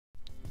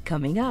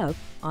Coming up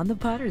on The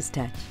Potter's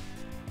Touch.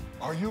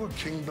 Are you a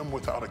kingdom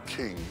without a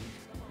king?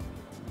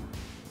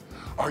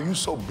 Are you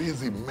so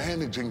busy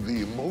managing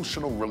the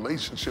emotional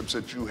relationships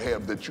that you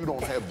have that you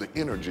don't have the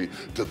energy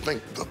to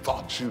think the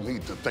thoughts you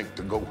need to think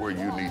to go where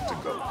you need to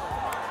go?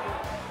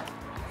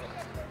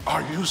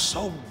 Are you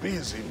so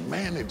busy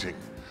managing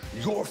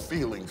your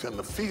feelings and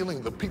the feeling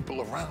of the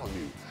people around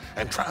you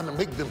and trying to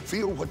make them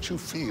feel what you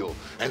feel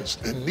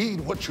and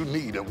need what you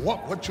need and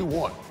want what you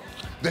want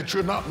that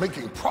you're not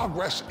making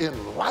progress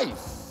in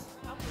life?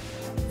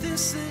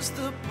 This is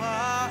the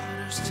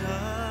Potter's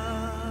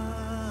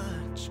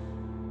Touch.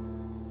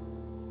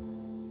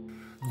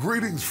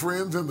 Greetings,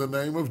 friends, in the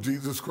name of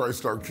Jesus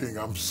Christ, our King.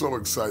 I'm so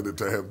excited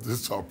to have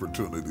this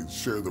opportunity to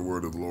share the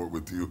word of the Lord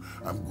with you.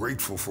 I'm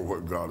grateful for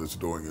what God is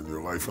doing in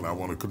your life, and I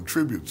want to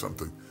contribute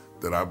something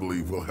that I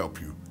believe will help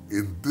you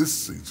in this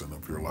season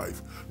of your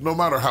life. No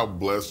matter how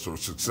blessed or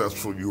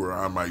successful you or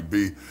I might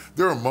be,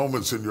 there are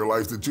moments in your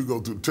life that you go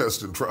through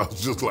tests and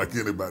trials just like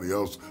anybody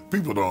else.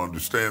 People don't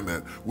understand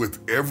that.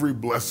 With every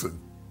blessing,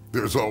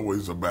 there's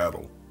always a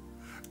battle.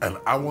 And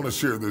I want to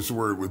share this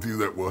word with you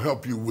that will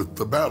help you with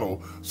the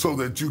battle so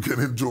that you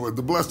can enjoy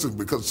the blessing,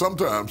 because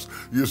sometimes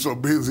you're so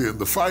busy in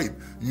the fight,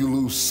 you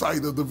lose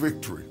sight of the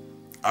victory.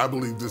 I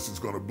believe this is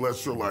going to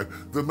bless your life.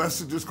 The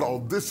message is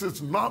called, "This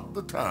is not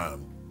the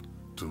time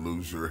to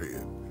lose your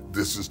head."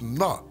 This is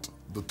not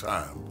the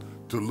time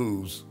to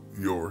lose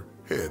your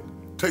head.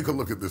 Take a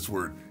look at this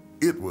word.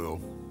 It will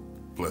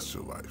bless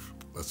your life.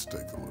 Let's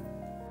take a look.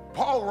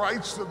 Paul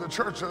writes to the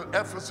church of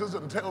Ephesus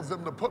and tells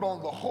them to put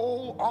on the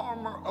whole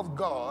armor of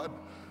God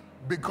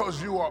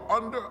because you are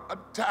under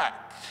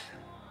attack.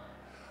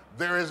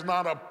 There is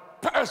not a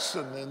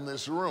person in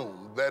this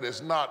room that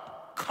is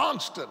not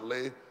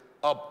constantly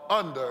up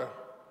under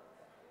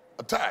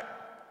attack.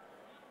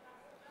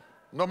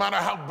 No matter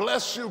how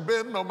blessed you've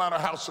been, no matter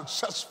how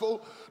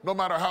successful, no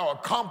matter how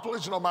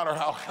accomplished, no matter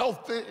how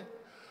healthy,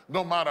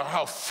 no matter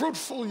how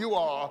fruitful you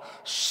are,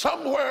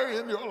 somewhere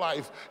in your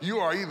life, you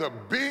are either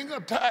being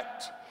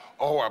attacked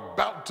or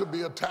about to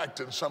be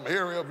attacked in some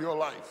area of your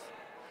life.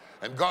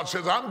 And God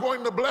says, I'm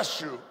going to bless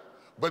you,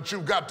 but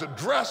you've got to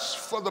dress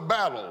for the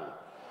battle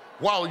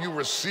while you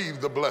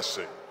receive the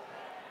blessing.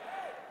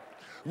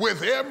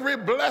 With every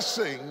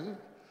blessing,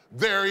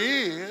 there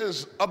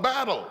is a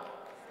battle.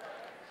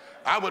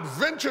 I would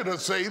venture to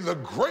say the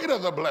greater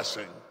the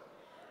blessing,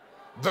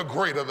 the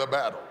greater the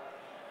battle.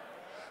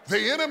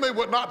 The enemy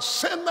would not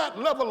send that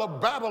level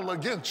of battle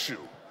against you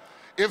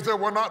if there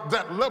were not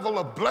that level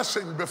of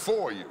blessing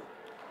before you.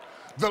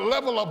 The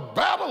level of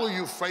battle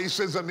you face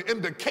is an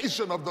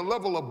indication of the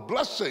level of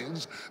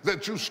blessings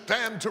that you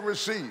stand to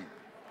receive.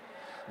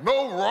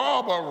 No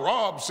robber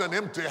robs an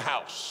empty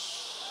house.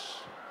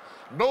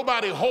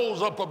 Nobody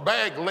holds up a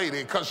bag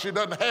lady because she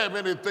doesn't have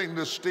anything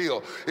to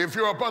steal. If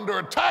you're up under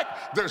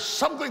attack, there's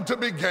something to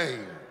be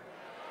gained.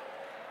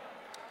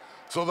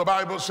 So the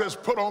Bible says,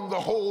 put on the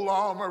whole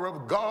armor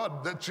of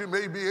God that you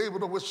may be able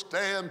to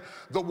withstand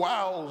the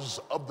wiles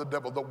of the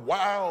devil,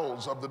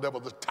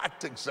 the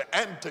tactics, the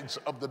antics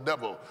of the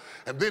devil.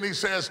 And then he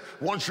says,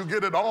 once you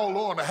get it all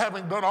on,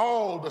 having done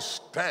all to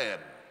stand.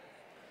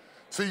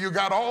 See, you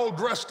got all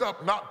dressed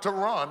up not to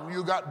run,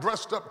 you got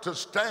dressed up to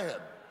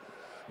stand,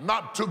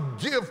 not to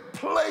give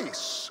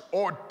place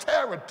or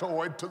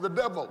territory to the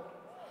devil,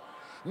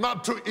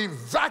 not to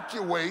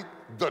evacuate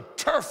the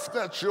turf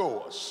that's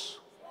yours.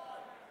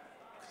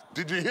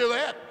 Did you hear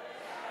that?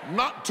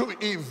 Not to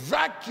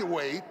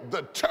evacuate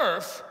the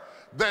turf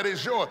that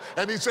is yours.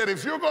 And he said,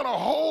 if you're going to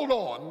hold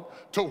on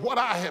to what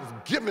I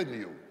have given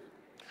you,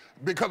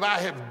 because I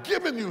have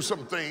given you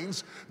some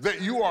things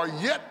that you are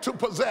yet to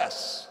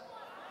possess.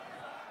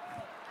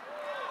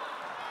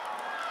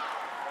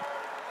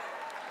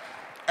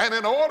 And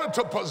in order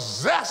to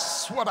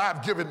possess what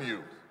I've given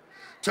you,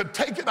 to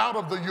take it out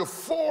of the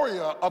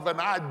euphoria of an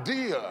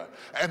idea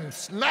and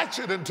snatch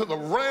it into the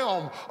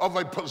realm of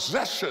a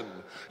possession,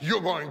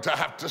 you're going to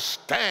have to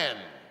stand.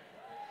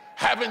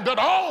 Having done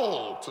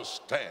all to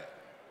stand.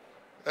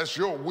 That's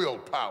your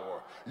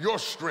willpower, your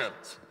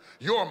strength,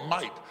 your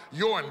might,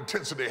 your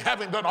intensity.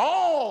 Having done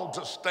all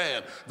to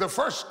stand, the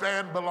first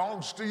stand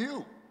belongs to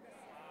you.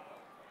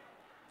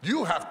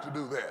 You have to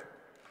do that.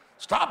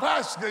 Stop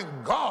asking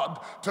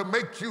God to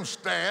make you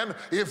stand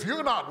if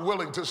you're not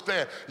willing to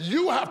stand.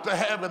 You have to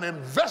have an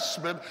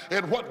investment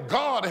in what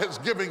God has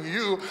given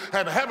you,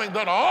 and having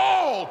done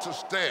all to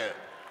stand.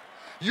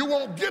 You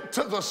won't get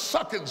to the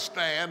second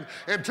stand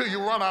until you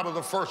run out of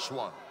the first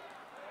one.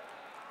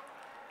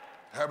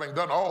 Having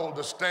done all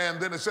to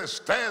stand, then it says,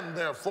 stand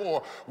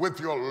therefore with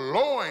your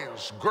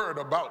loins girt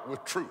about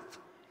with truth.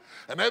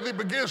 And as he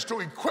begins to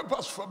equip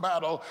us for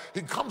battle,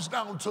 he comes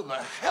down to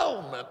the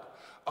helmet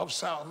of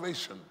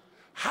salvation.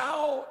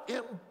 How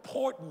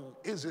important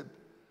is it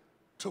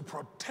to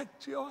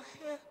protect your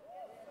head?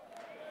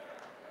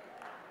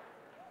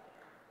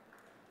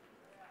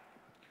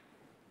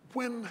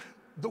 When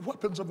the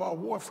weapons of our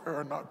warfare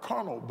are not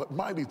carnal, but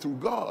mighty through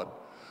God,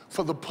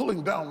 for the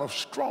pulling down of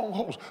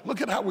strongholds. Look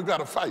at how we got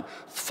to fight.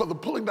 For the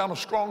pulling down of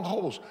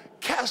strongholds,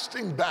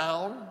 casting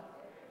down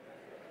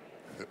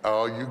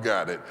Oh, you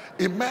got it.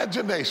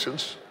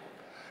 Imaginations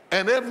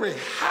and every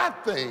high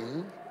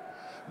thing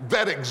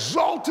that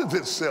exalteth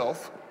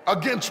itself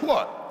against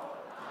what?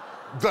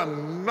 The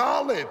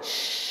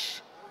knowledge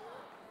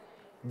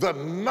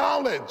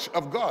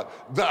of God.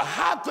 The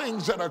high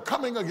things that are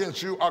coming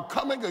against you are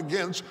coming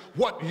against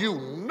what you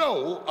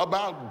know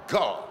about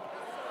God.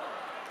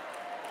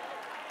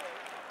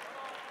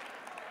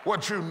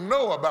 What you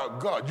know about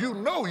God. You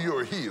know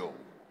you're healed.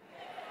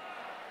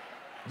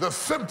 The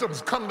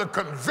symptoms come to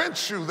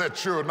convince you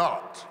that you're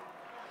not.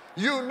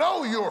 You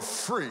know you're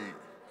free.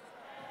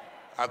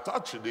 I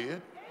thought you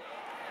did.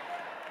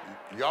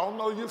 Y'all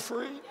know you're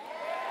free?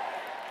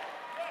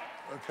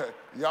 Okay,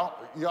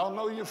 y'all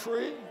know you're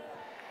free?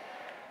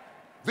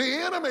 The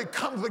enemy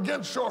comes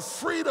against your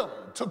freedom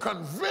to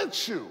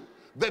convince you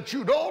that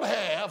you don't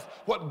have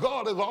what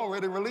God has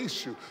already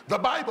released you. The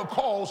Bible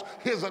calls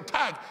his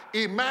attack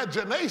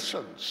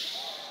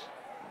imaginations.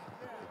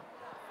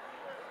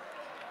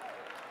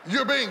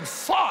 You're being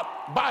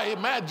fought by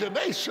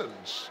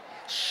imaginations,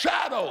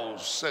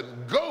 shadows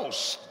and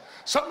ghosts.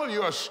 Some of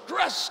you are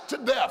stressed to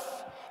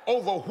death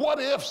over what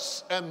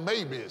ifs and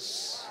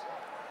maybes.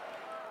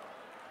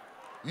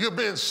 You're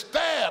being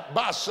stabbed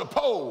by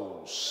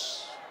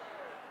suppose.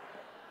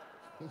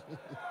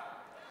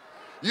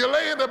 You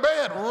lay in the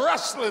bed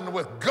wrestling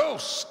with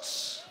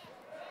ghosts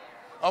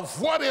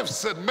of what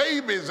ifs and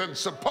maybes and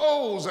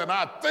suppose and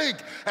I think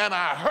and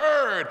I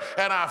heard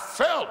and I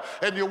felt,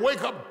 and you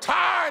wake up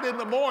tired in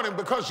the morning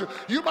because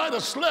you might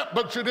have slept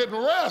but you didn't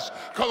rest,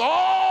 because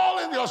all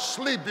in your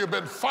sleep you've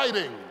been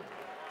fighting.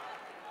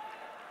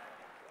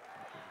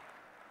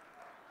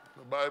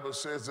 The Bible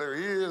says there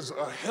is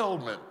a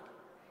helmet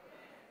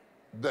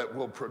that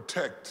will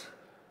protect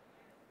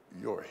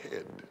your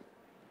head.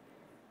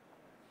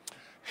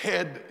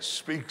 Head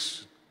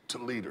speaks to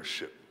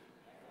leadership.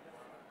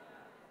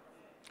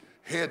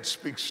 Head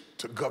speaks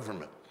to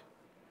government.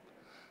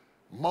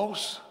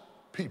 Most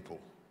people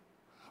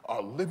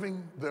are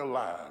living their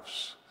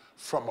lives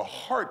from a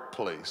heart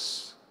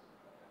place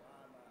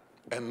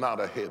and not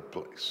a head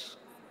place.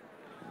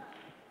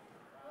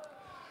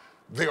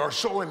 They are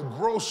so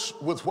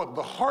engrossed with what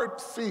the heart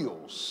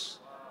feels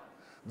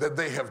that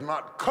they have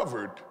not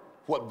covered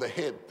what the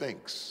head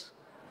thinks.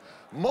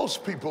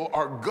 Most people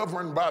are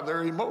governed by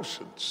their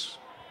emotions.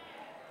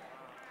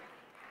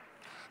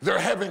 They're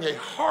having a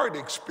heart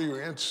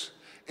experience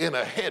in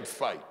a head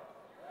fight.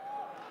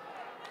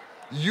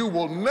 You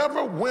will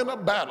never win a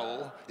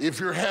battle if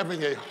you're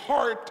having a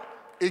heart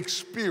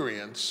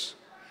experience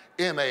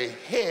in a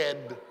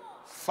head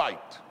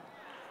fight.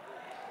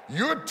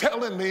 You're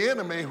telling the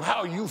enemy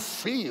how you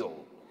feel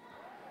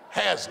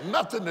has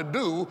nothing to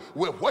do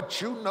with what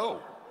you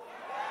know.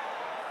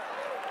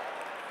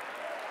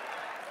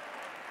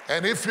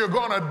 And if you're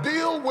going to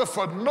deal with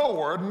a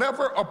knower,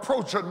 never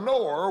approach a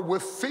knower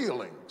with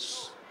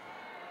feelings.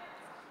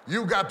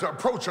 You got to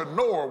approach a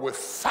knower with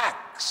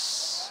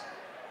facts.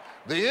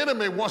 The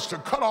enemy wants to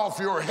cut off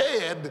your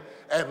head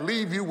and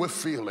leave you with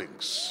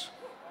feelings.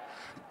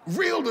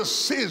 Real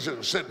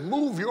decisions that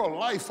move your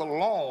life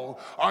along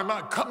are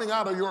not coming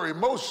out of your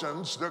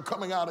emotions, they're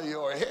coming out of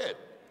your head.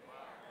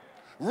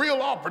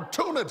 Real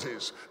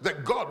opportunities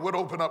that God would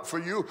open up for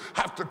you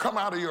have to come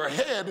out of your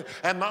head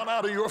and not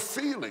out of your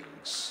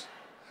feelings.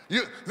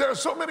 There are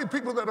so many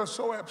people that are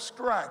so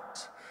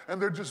abstract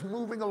and they're just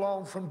moving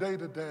along from day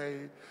to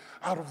day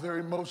out of their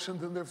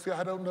emotions and their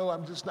feelings. I don't know,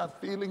 I'm just not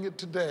feeling it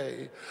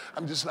today.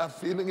 I'm just not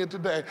feeling it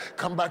today.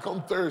 Come back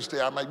on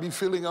Thursday. I might be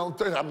feeling on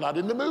Thursday. I'm not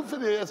in the mood for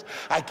this.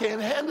 I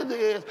can't handle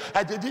this.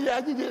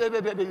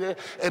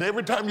 And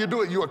every time you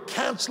do it, you are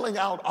canceling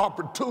out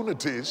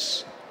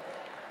opportunities,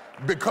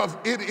 because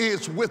it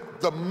is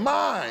with the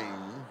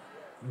mind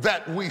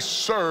that we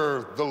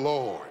serve the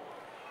Lord.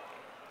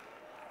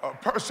 A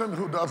person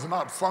who does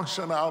not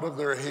function out of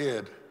their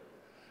head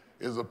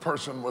is a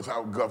person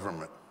without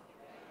government.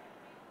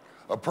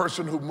 A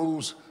person who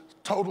moves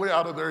totally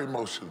out of their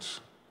emotions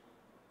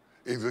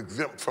is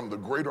exempt from the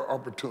greater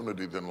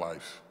opportunity than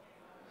life,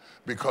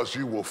 because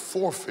you will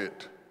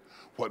forfeit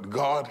what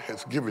God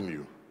has given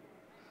you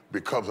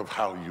because of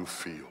how you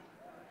feel.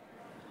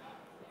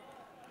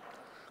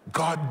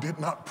 God did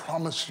not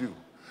promise you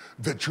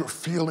that your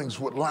feelings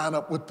would line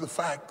up with the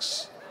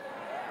facts.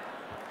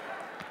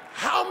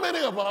 How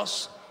many of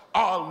us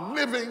are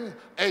living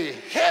a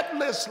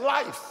headless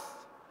life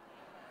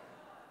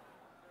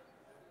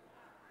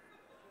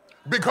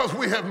because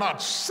we have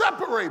not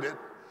separated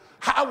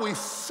how we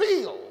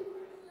feel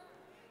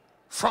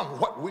from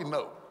what we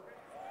know?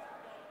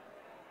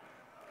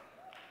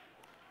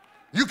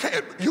 You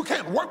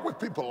can't work with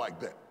people like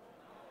that.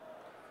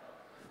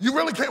 You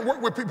really can't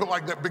work with people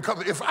like that,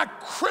 because if I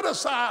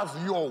criticize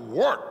your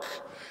work,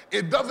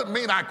 it doesn't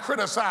mean I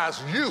criticize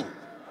you.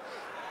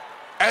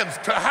 And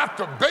to have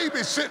to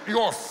babysit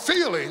your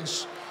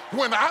feelings,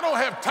 when I don't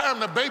have time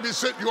to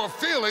babysit your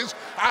feelings,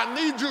 I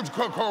need you to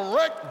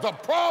correct the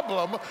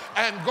problem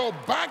and go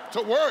back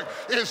to work.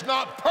 It's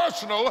not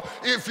personal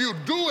if you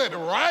do it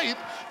right.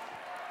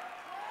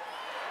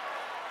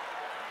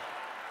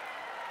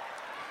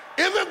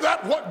 Isn't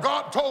that what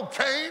God told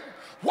Cain?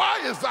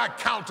 Why is thy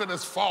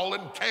countenance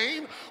fallen,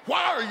 Cain?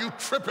 Why are you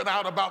tripping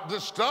out about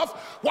this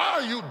stuff? Why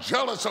are you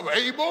jealous of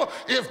Abel?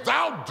 If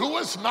thou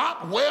doest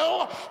not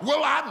well,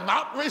 will I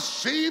not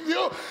receive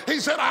you? He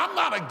said, I'm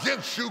not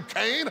against you,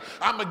 Cain.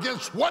 I'm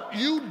against what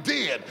you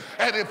did.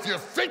 And if you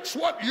fix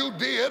what you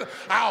did,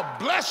 I'll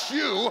bless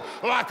you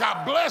like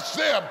I blessed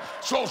them.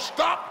 So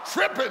stop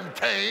tripping,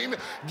 Cain.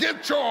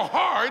 Get your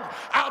heart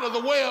out of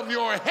the way of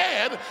your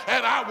head,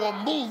 and I will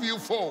move you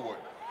forward.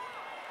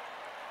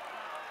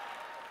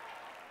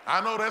 I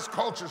know that's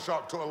culture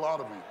shock to a lot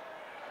of you.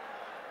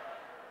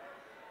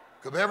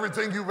 Because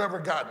everything you've ever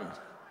gotten,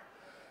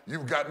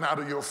 you've gotten out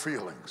of your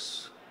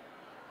feelings.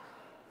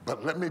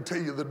 But let me tell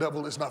you, the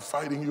devil is not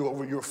fighting you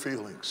over your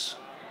feelings.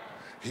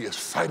 He is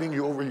fighting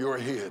you over your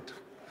head.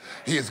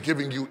 He is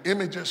giving you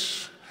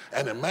images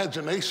and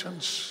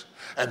imaginations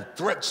and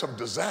threats of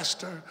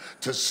disaster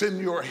to send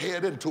your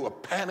head into a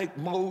panic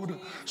mode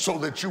so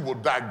that you will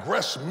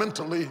digress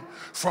mentally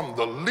from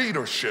the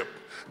leadership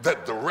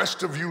that the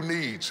rest of you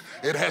needs.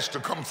 It has to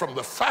come from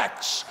the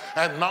facts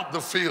and not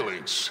the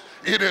feelings.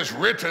 It is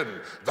written,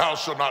 thou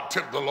shalt not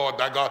tempt the Lord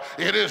thy God.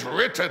 It is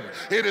written,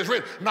 it is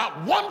written.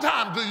 Not one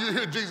time do you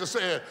hear Jesus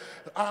say,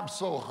 I'm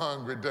so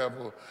hungry,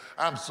 devil.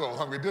 I'm so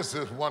hungry. This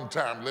is one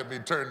time, let me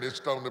turn this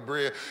stone to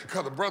bread.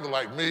 Because a brother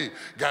like me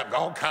got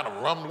all kind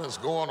of rumblings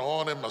going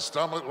on in my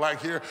stomach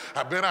like here.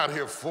 I've been out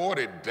here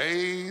 40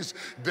 days.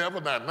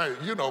 Devil, now,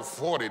 you know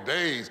 40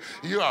 days.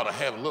 You ought to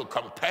have a little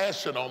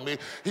compassion on me.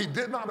 He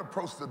did not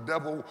approach the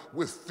devil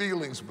with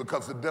feelings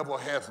because the devil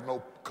has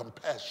no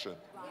compassion.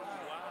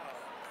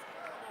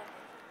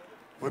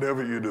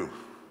 Whatever you do,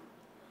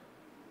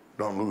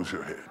 don't lose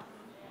your head.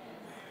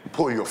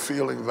 Pull your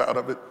feelings out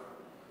of it.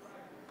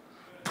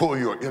 Pull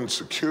your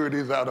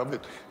insecurities out of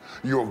it,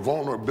 your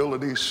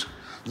vulnerabilities.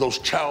 Those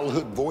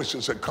childhood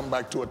voices that come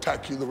back to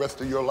attack you the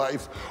rest of your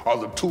life are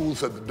the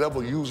tools that the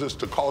devil uses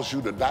to cause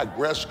you to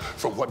digress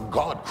from what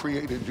God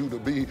created you to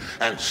be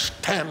and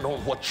stand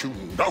on what you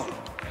know.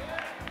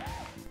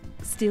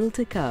 Still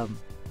to come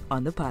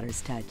on The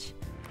Potter's Touch.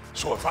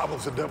 So if I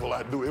was the devil,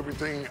 I'd do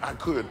everything I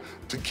could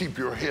to keep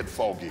your head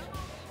foggy,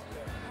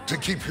 to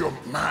keep your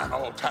mind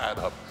all tied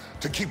up,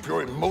 to keep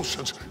your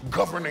emotions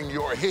governing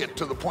your head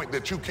to the point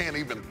that you can't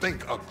even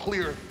think a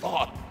clear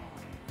thought,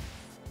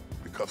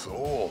 because the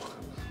oil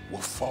will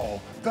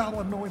fall. Thou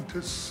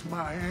anointest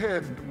my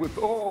head with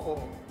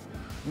oil.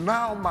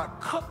 Now my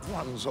cup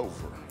runs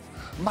over.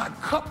 My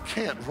cup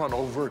can't run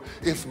over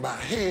if my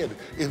head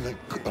isn't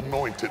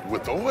anointed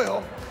with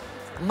oil.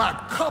 My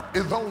cup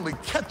is only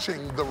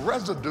catching the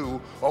residue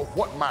of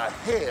what my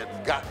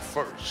head got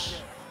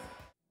first.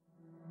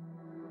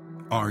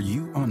 Are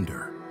you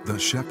under the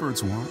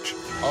shepherd's watch?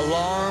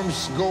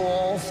 Alarms go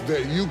off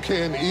that you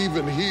can't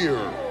even hear,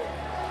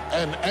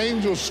 and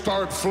angels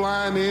start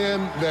flying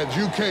in that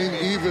you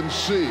can't even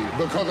see,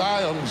 because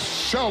I am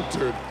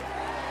sheltered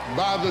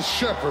by the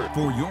shepherd.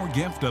 For your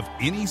gift of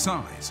any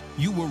size,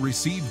 you will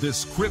receive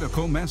this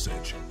critical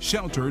message,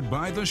 Sheltered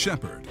by the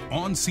Shepherd,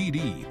 on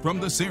CD from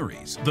the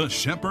series, The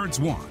Shepherd's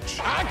Watch.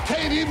 I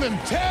can't even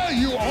tell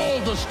you all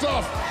the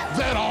stuff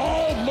that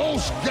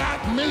almost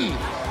got me.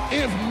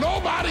 If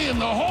nobody in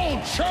the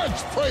whole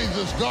church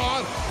praises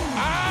God,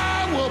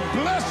 I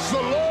will bless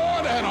the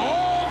Lord at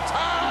all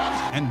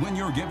times. And when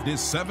your gift is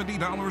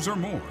 $70 or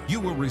more, you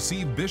will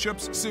receive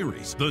Bishop's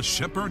series, The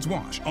Shepherd's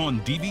Watch,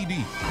 on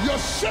DVD. Your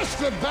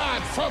sister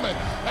died from it,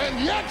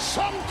 and yet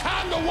some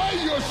kind of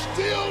way you're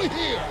still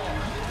here.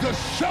 The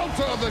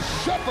shelter of the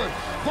shepherd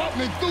brought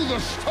me through the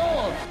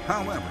storm.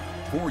 However,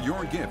 for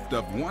your gift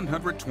of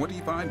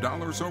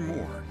 $125 or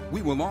more,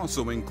 we will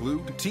also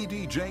include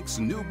T.D. Jakes'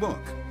 new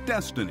book,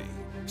 Destiny.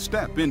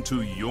 Step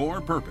into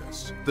your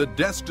purpose. The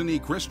Destiny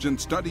Christian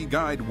Study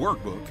Guide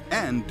Workbook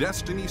and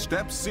Destiny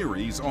Steps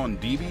series on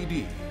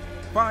DVD.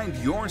 Find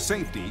your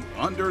safety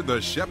under the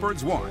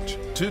Shepherd's Watch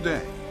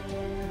today.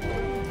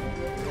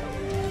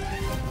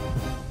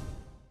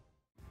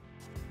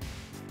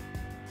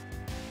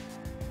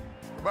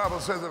 The Bible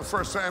says in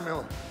 1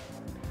 Samuel,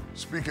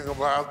 speaking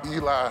about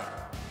Eli,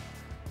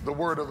 the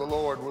word of the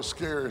Lord was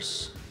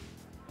scarce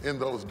in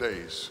those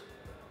days.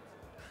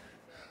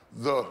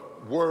 The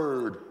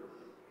word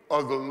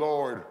of the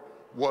Lord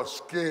was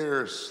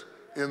scarce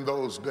in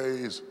those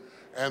days,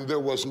 and there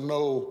was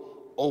no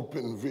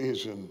open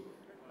vision.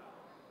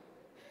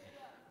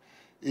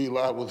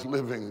 Eli was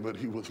living, but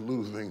he was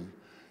losing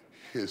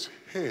his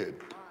head.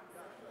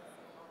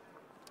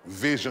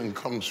 Vision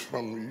comes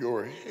from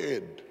your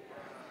head.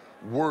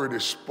 Word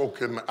is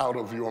spoken out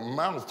of your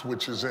mouth,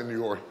 which is in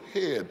your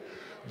head.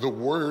 The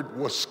word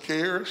was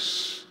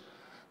scarce,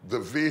 the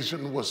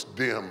vision was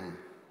dim,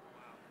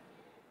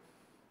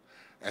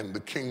 and the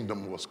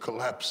kingdom was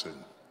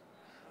collapsing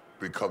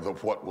because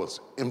of what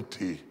was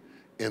empty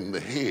in the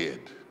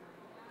head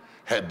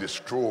had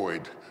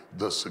destroyed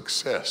the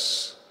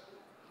success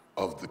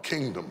of the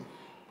kingdom,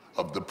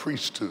 of the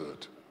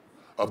priesthood,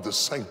 of the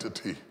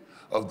sanctity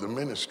of the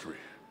ministry,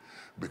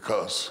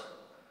 because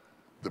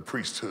the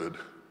priesthood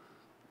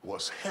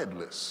was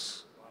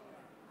headless.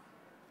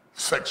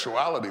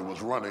 Sexuality was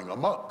running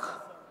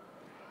amok.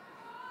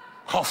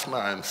 Hophni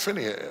and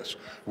Phinehas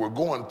were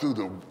going through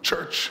the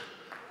church,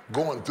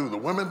 going through the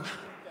women,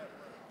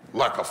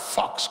 like a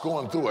fox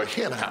going through a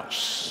hen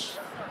house,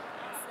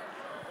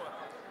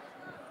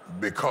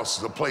 because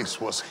the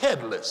place was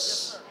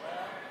headless.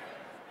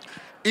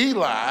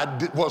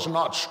 Eli was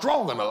not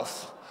strong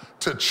enough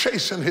to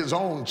chasten his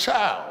own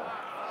child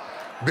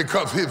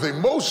because his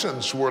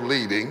emotions were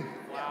leading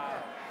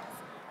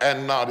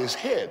and not his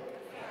head.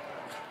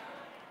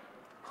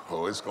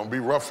 Oh, it's going to be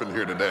rough in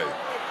here today.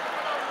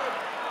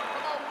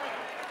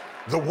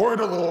 The word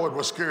of the Lord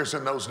was scarce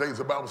in those days.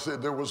 The Bible said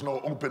there was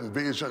no open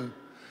vision.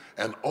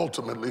 And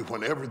ultimately,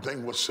 when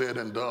everything was said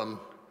and done,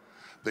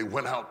 they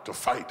went out to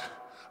fight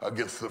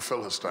against the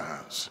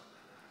Philistines.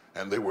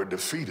 And they were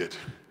defeated.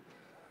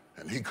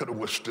 And he could have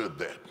withstood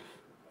that.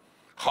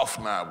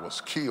 Hophni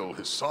was killed,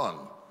 his son.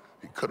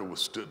 He could have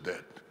withstood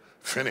that.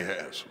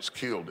 Phinehas was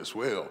killed as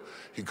well.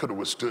 He could have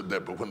withstood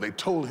that. But when they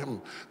told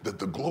him that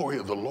the glory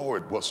of the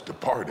Lord was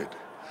departed,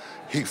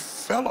 he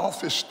fell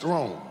off his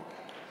throne.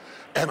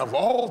 And of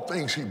all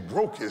things, he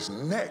broke his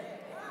neck.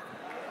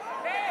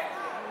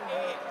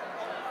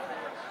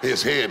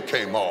 His head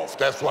came off.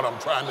 That's what I'm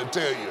trying to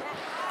tell you.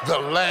 The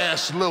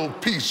last little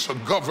piece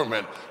of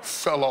government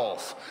fell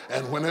off.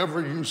 And whenever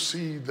you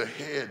see the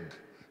head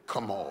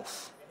come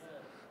off,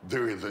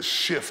 there is a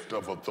shift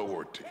of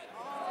authority.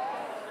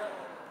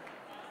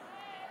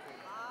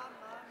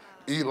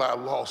 Eli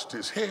lost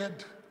his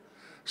head.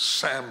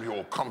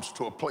 Samuel comes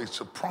to a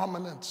place of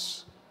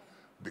prominence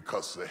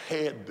because the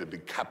head, the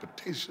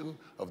decapitation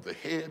of the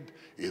head,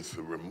 is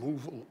the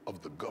removal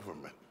of the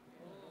government.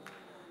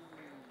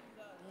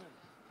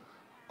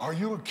 Are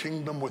you a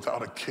kingdom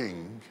without a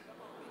king?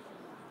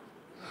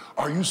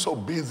 Are you so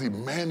busy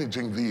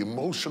managing the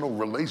emotional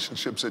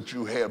relationships that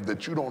you have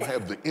that you don't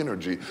have the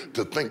energy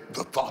to think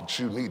the thoughts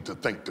you need to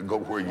think to go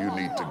where you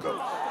need to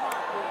go?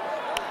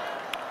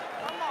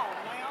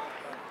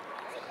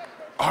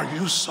 Are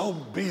you so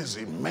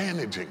busy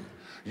managing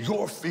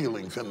your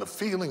feelings and the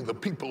feeling of the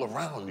people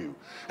around you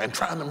and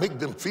trying to make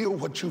them feel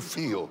what you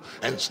feel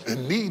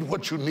and need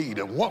what you need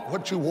and want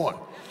what you want,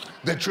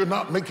 that you're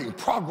not making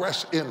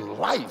progress in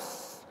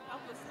life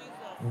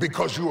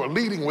because you are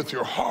leading with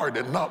your heart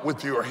and not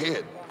with your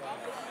head?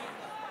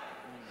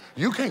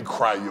 You can't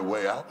cry your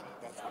way out.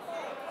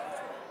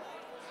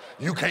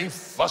 You can't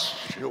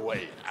fuss your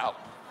way out.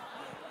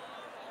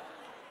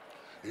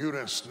 You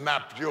done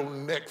snapped your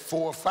neck 4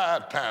 or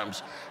 5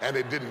 times and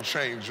it didn't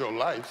change your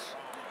life.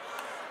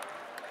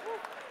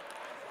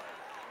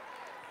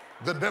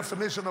 The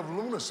definition of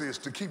lunacy is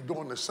to keep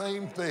doing the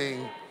same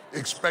thing,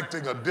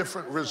 expecting a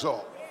different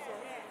result.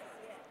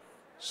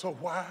 So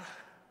why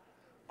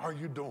are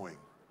you doing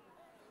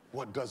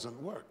what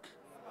doesn't work?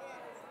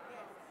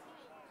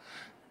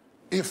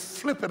 If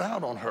flipping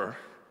out on her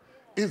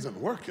isn't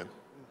working,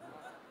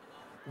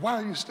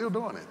 why are you still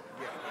doing it?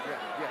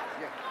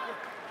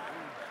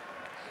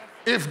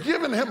 If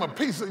giving him a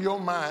piece of your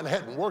mind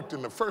hadn't worked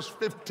in the first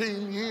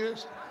 15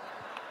 years,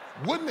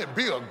 wouldn't it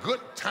be a good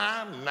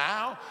time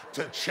now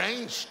to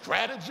change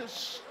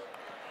strategies?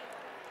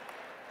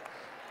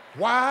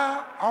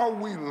 Why are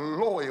we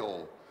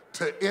loyal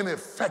to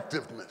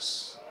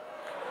ineffectiveness?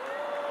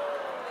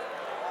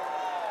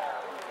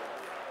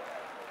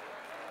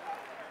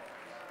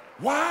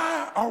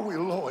 Why are we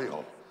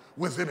loyal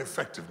with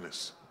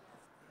ineffectiveness?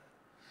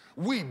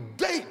 We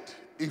date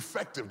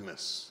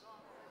effectiveness,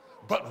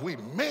 but we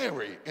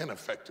marry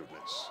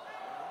ineffectiveness.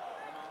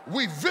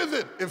 We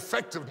visit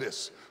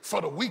effectiveness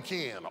for the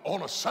weekend,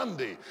 on a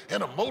Sunday,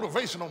 in a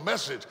motivational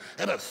message,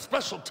 in a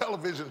special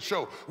television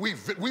show. We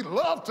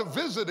love to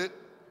visit it,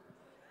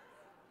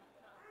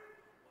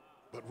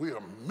 but we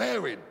are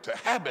married to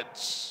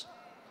habits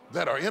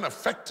that are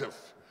ineffective,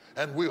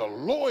 and we are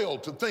loyal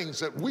to things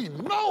that we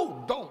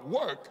know don't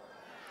work,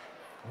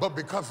 but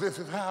because this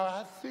is how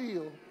I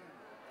feel.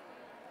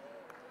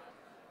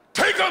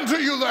 Take unto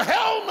you the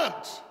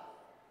helmet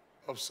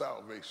of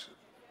salvation.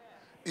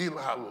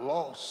 Eli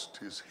lost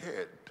his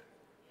head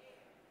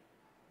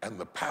and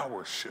the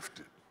power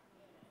shifted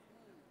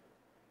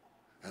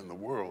and the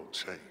world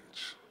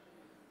changed.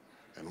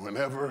 And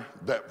whenever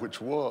that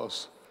which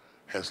was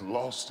has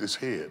lost his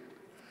head,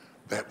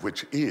 that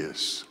which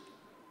is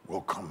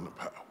will come to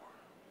power.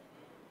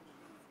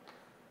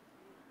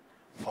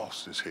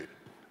 Lost his head.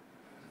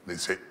 They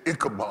say,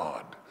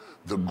 Ichabod,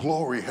 the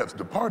glory has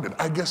departed.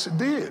 I guess it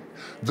did.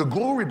 The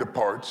glory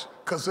departs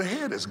because the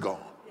head is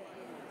gone.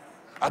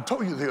 I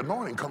told you the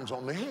anointing comes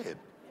on the head.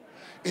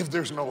 If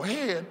there's no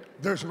head,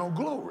 there's no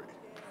glory.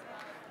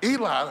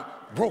 Eli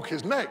broke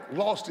his neck,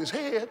 lost his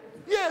head.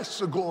 Yes,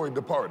 the glory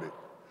departed.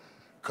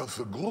 Because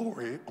the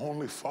glory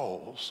only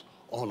falls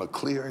on a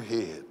clear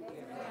head.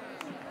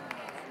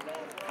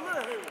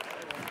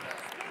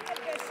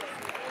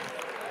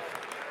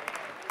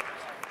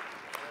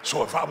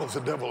 So if I was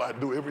the devil,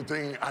 I'd do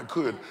everything I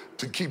could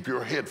to keep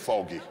your head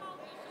foggy,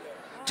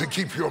 to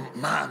keep your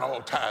mind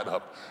all tied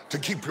up, to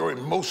keep your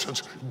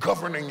emotions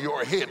governing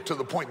your head to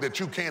the point that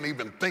you can't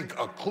even think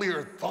a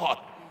clear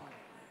thought,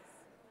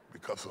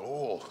 because the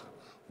oil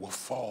will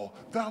fall.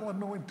 Thou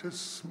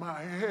anointest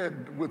my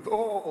head with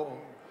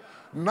oil.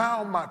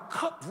 Now my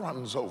cup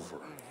runs over.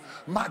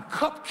 My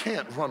cup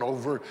can't run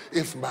over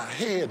if my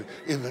head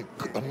isn't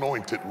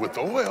anointed with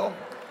oil.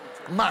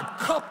 My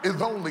cup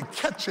is only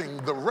catching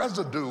the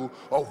residue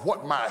of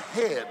what my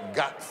head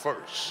got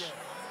first.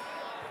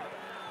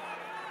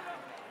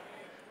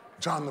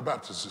 John the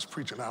Baptist is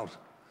preaching out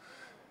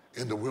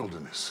in the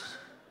wilderness.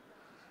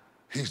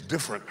 He's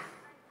different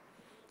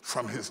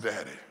from his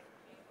daddy.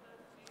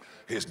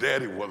 His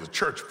daddy was a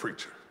church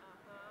preacher,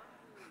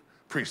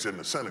 preached in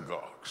the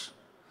synagogues.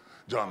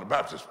 John the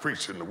Baptist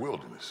preached in the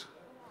wilderness.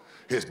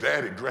 His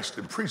daddy dressed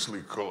in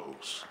priestly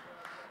clothes.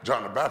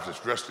 John the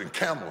Baptist dressed in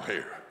camel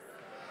hair.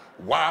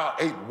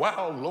 Ate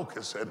wild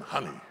locusts and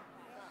honey.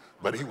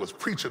 But he was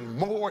preaching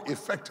more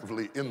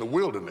effectively in the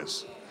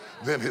wilderness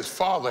than his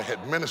father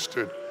had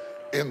ministered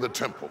in the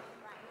temple.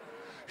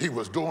 He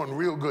was doing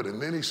real good.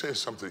 And then he says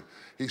something.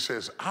 He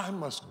says, I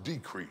must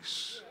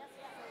decrease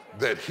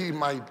that he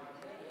might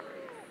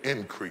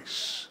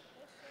increase.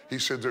 He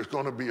said there's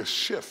going to be a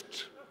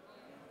shift.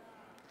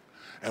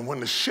 And when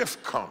the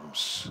shift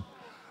comes,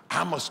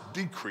 I must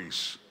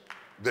decrease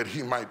that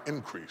he might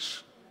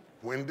increase.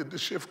 When did the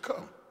shift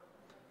come?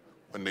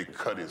 When they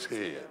cut his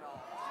head.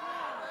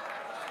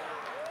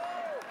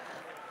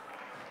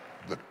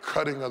 The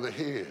cutting of the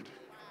head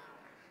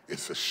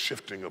is a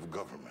shifting of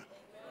government.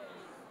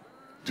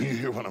 Do you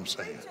hear what I'm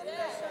saying?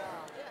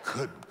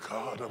 Good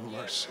God of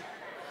mercy.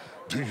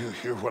 Do you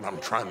hear what I'm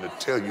trying to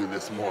tell you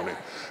this morning?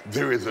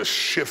 There is a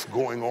shift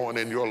going on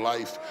in your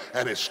life,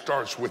 and it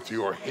starts with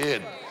your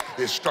head.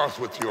 It starts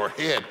with your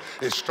head.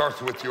 It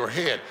starts with your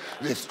head.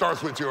 It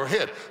starts with your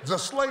head. The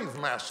slave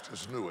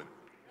masters knew it.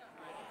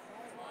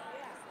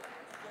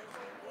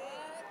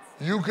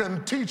 You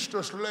can teach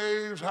the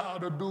slaves how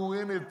to do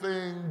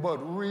anything but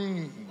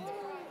read.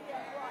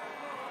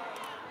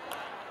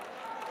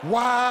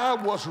 Why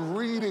was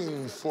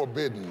reading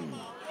forbidden?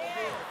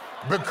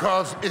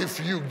 Because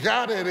if you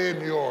got it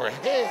in your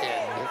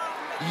head,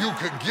 you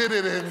could get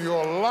it in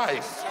your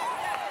life.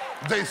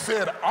 They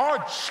said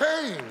our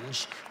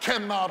change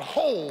cannot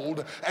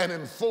hold an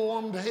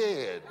informed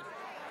head.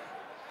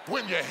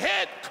 When your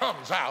head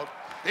comes out,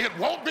 it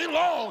won't be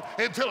long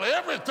until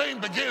everything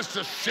begins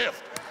to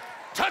shift.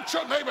 Touch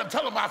your neighbor and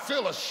tell them I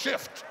feel a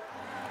shift.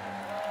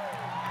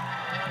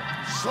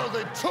 So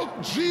they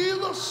took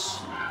Jesus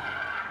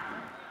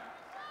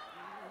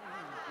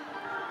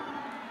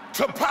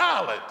to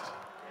Pilate.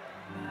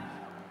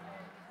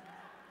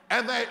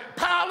 And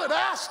Pilate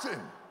asked him,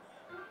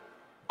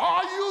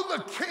 are you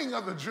the king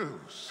of the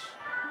Jews?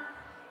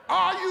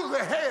 Are you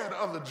the head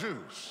of the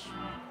Jews?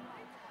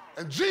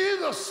 And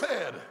Jesus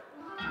said,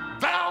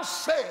 thou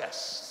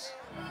sayest.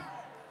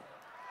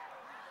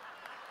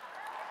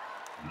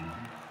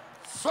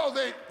 So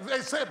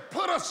they said,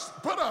 put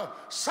a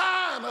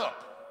sign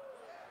up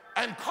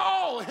and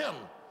call him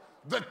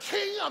the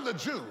king of the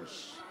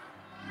Jews.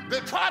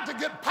 They tried to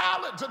get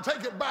Pilate to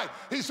take it back.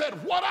 He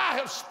said, what I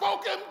have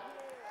spoken,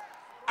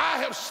 I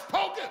have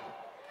spoken.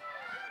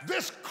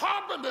 This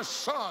carpenter's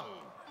son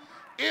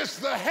is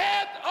the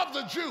head of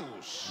the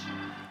Jews.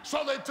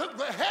 So they took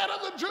the head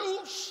of the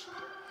Jews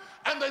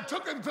and they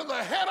took him to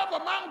the head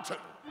of a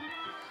mountain.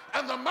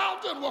 And the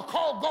mountain was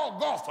called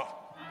Golgotha.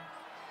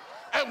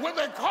 And when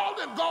they called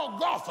it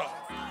Golgotha,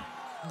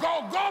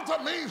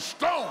 Golgotha means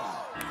stone.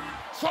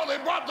 So they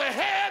brought the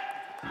head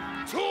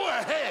to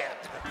a head.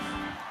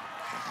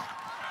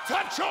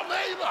 Touch your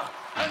neighbor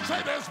and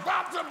say there's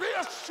about to be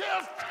a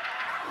shift.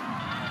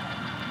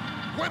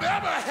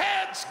 Whenever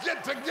heads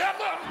get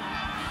together,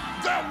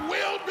 there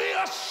will be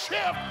a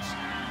shift.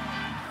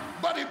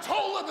 But he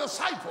told the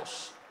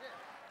disciples,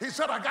 he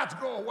said, I got to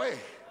go away.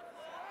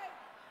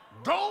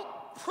 Don't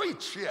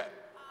preach yet.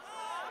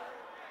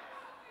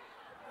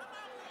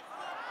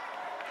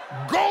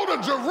 Go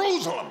to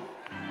Jerusalem,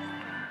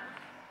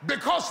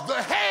 because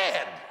the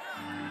head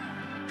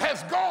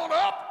has gone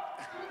up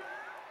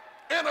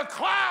in a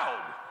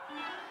cloud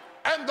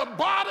and the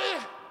body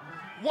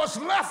was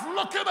left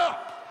looking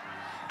up.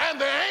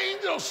 And the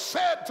angel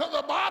said to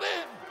the body,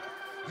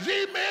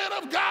 ye men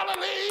of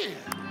Galilee,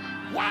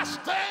 why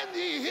stand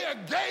ye here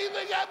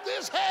gazing at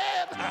this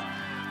head?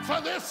 For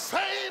this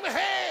same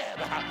head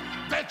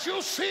that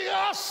you see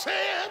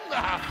ascend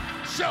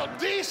shall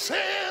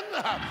descend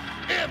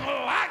in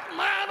like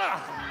manner.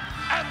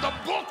 And the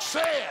book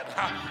said,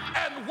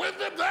 and when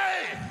the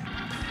day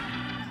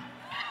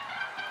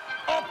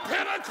of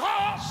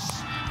Pentecost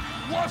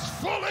was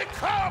fully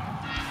come,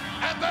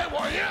 and they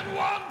were in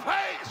one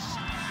place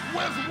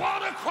with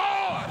one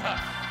accord,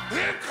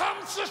 here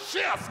comes the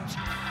shift.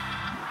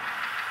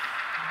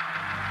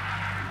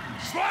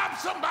 Slap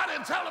somebody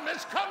and tell them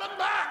it's coming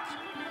back.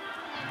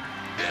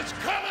 It's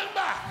coming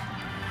back.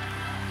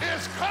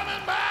 It's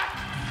coming back.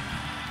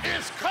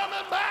 It's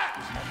coming back.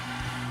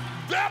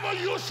 Devil,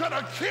 you should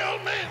have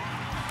killed me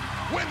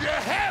when you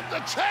had the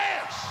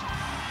chance,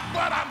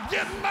 but I'm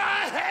getting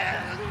my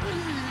hand.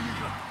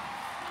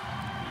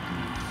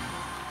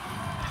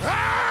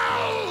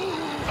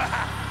 Oh,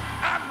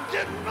 I'm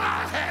getting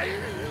my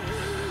hand.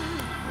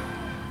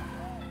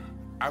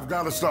 I've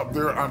got to stop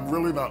there. I'm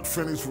really not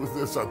finished with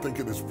this. I think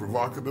it is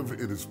provocative,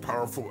 it is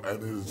powerful,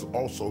 and it is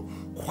also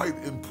quite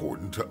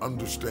important to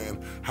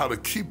understand how to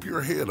keep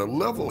your head, a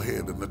level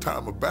head in the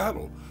time of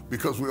battle,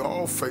 because we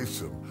all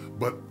face him.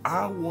 But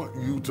I want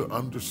you to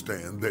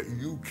understand that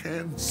you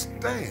can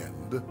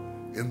stand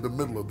in the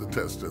middle of the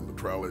test and the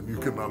trial, and you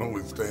can not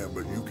only stand,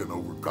 but you can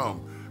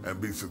overcome and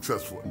be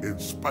successful in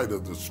spite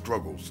of the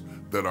struggles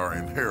that are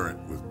inherent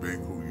with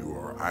being who you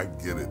are. I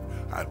get it.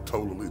 I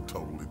totally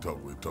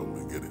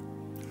get it.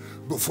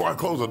 Before I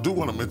close, I do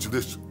want to mention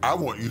this. I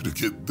want you to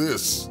get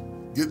this.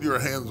 Get your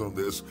hands on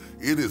this.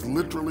 It is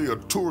literally a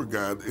tour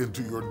guide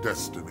into your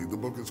destiny. The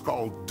book is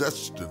called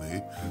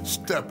Destiny,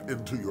 Step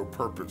into Your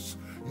Purpose.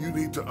 You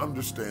need to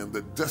understand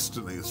that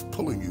destiny is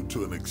pulling you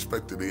to an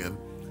expected end.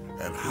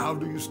 And how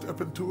do you step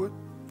into it?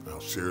 I'll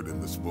share it in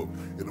this book.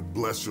 It'll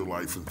bless your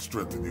life and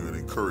strengthen you and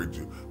encourage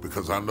you,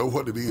 because I know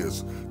what it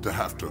is to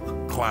have to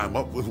climb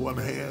up with one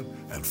hand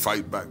and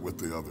fight back with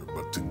the other.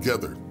 But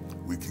together,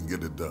 we can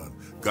get it done.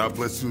 God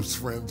bless you,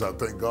 friends. I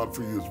thank God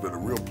for you. It's been a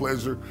real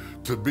pleasure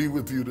to be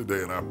with you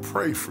today, and I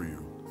pray for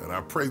you, and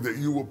I pray that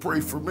you will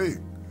pray for me.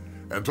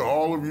 And to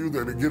all of you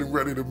that are getting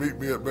ready to meet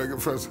me at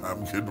MegaFest,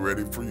 I'm getting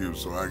ready for you,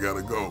 so I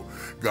gotta go.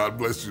 God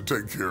bless you.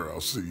 Take care.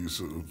 I'll see you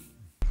soon.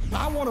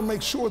 I want to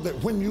make sure that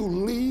when you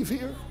leave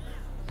here,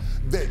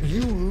 that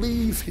you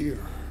leave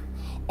here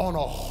on a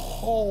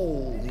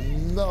whole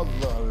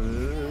nother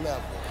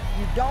level.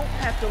 You don't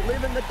have to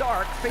live in the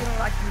dark feeling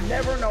like you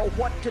never know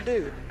what to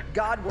do.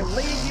 God will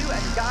lead you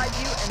and guide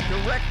you and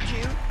direct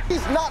you.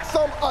 He's not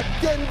some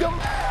addendum.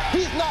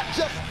 He's not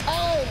just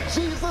and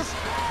Jesus.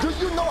 Do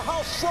you know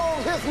how strong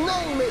his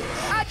name is?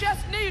 I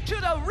just need you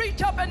to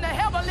reach up in the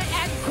heavenly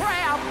and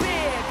grab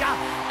big.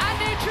 I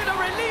need you to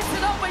release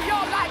it over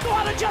your life. You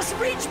want to just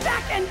reach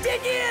back and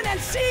dig in and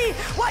see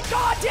what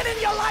God did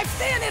in your life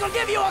then. It'll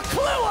give you a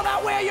clue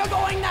about where you're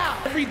going now.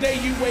 Every day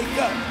you wake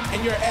up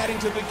and you're adding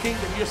to the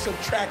kingdom, you're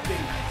subtracting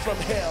from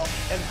hell,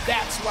 and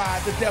that's why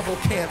the devil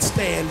can't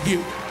stand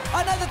you.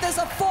 I know that there's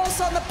a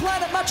force on the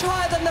planet much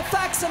higher than the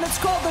facts, and it's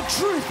called the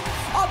truth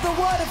of the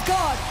Word of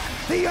God.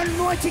 The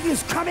anointing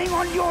is coming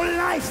on your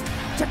life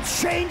to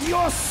change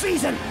your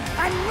season.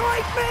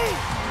 Anoint me!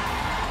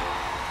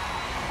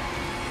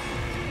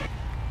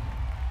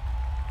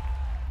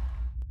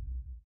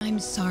 I'm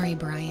sorry,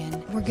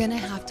 Brian. We're gonna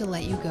have to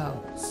let you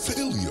go.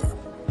 Failure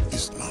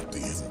is not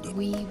the end.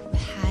 We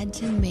had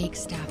to make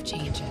staff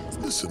changes.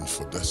 Listen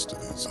for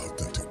Destiny's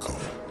authentic call.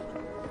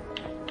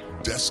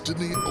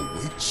 Destiny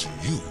awaits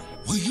you.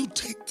 Will you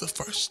take the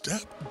first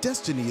step?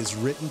 Destiny is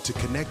written to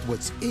connect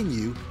what's in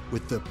you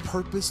with the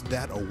purpose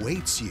that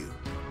awaits you.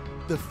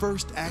 The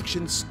first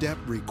action step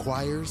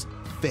requires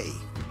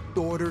faith.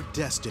 Order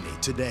Destiny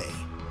today,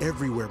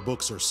 everywhere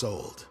books are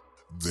sold.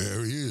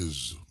 There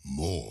is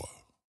more.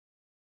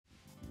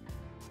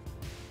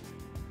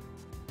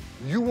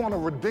 You want to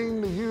redeem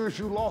the years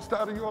you lost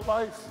out of your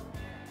life?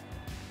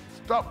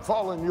 Stop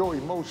following your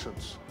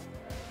emotions.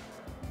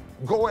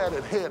 Go at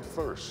it head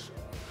first.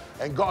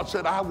 And God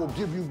said, I will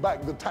give you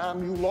back the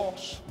time you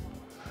lost.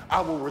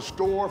 I will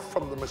restore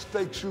from the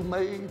mistakes you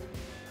made.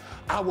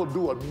 I will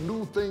do a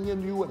new thing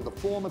in you, and the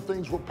former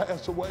things will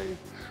pass away.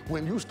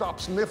 When you stop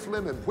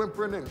sniffling and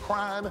whimpering and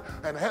crying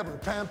and having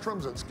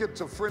tantrums and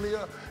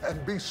schizophrenia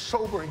and be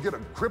sober and get a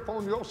grip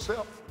on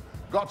yourself,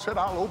 God said,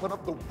 I'll open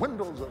up the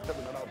windows of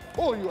heaven and I'll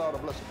pour you out a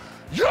blessing.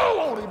 You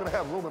won't even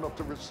have room enough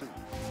to receive.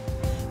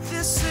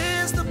 This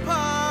is the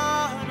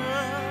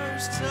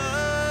potter's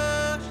touch.